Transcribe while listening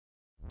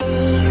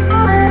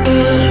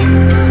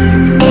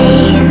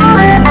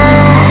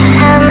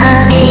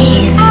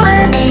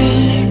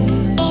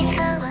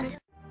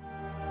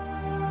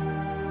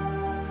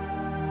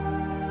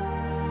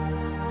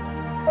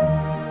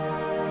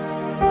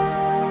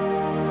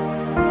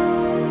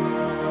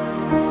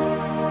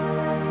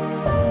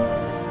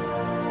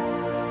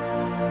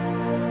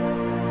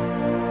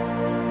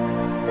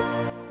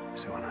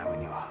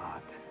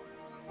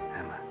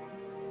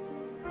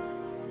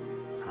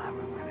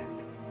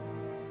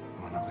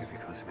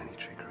because of any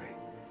trickery.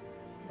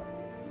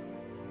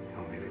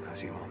 Only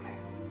because you want me.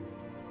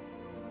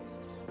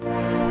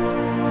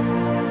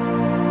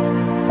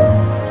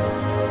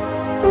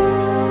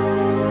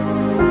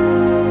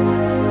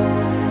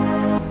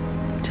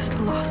 Just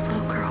a lost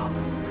little girl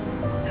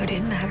who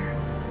didn't matter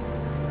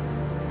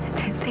and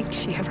didn't think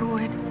she ever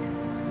would.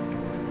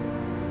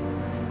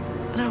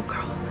 A little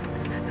girl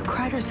who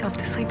cried herself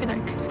to sleep at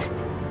night because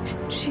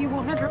she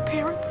wanted her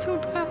parents so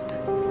bad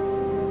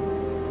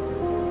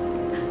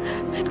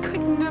and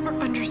could never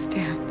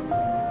understand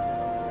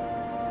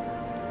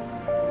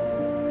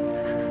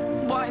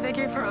why they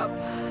gave her up.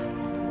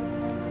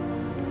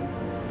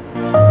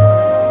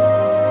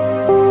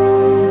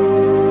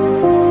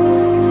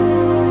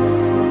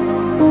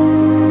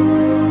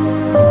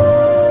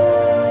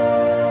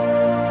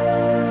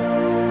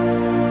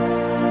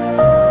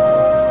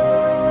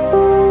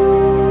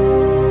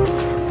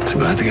 It's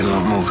about to get a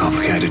lot more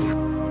complicated.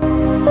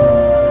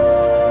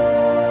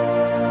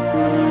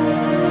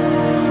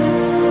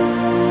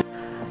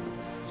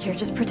 You're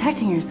just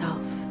protecting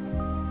yourself.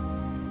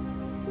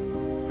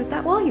 With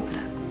that wall you put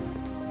up.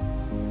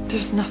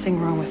 There's nothing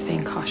wrong with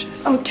being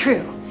cautious. Oh,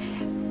 true.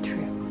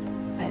 True.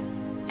 But,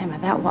 Emma,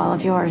 that wall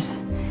of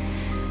yours,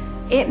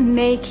 it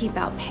may keep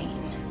out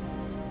pain,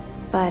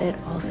 but it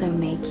also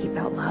may keep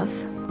out love.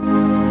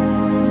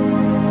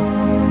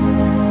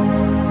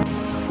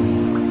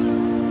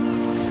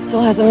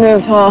 Still hasn't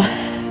moved, huh?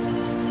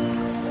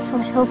 I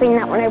was hoping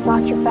that when I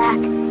brought you back,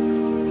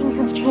 things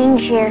would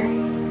change here.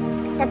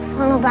 That the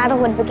final battle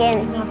would begin.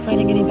 I'm not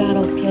fighting any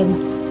battles, kid.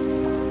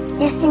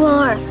 Yes, you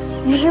are.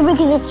 You're here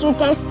because it's your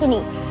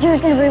destiny. You're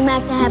gonna bring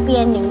back the happy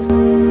endings.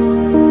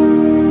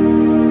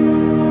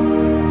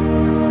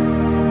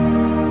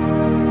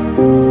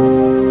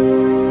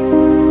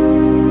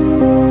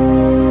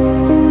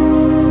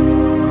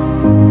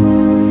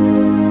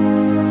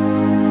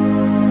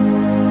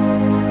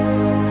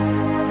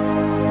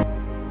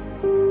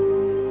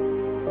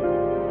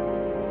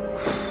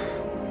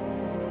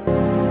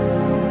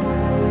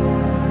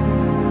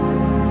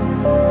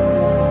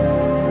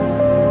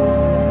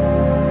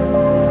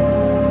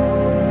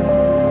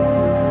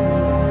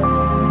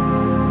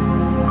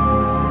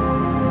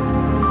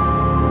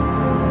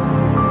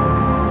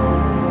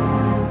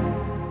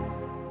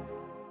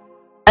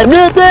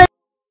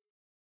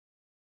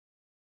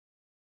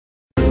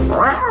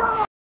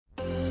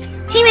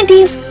 Hey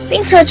Minties!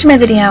 Thanks for watching my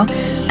video.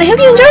 I hope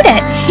you enjoyed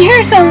it. Here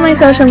are some of my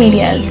social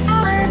medias.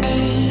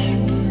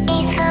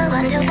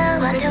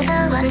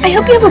 I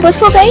hope you have a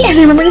blissful day and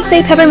remember to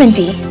stay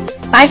pepperminty.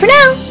 Bye for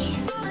now!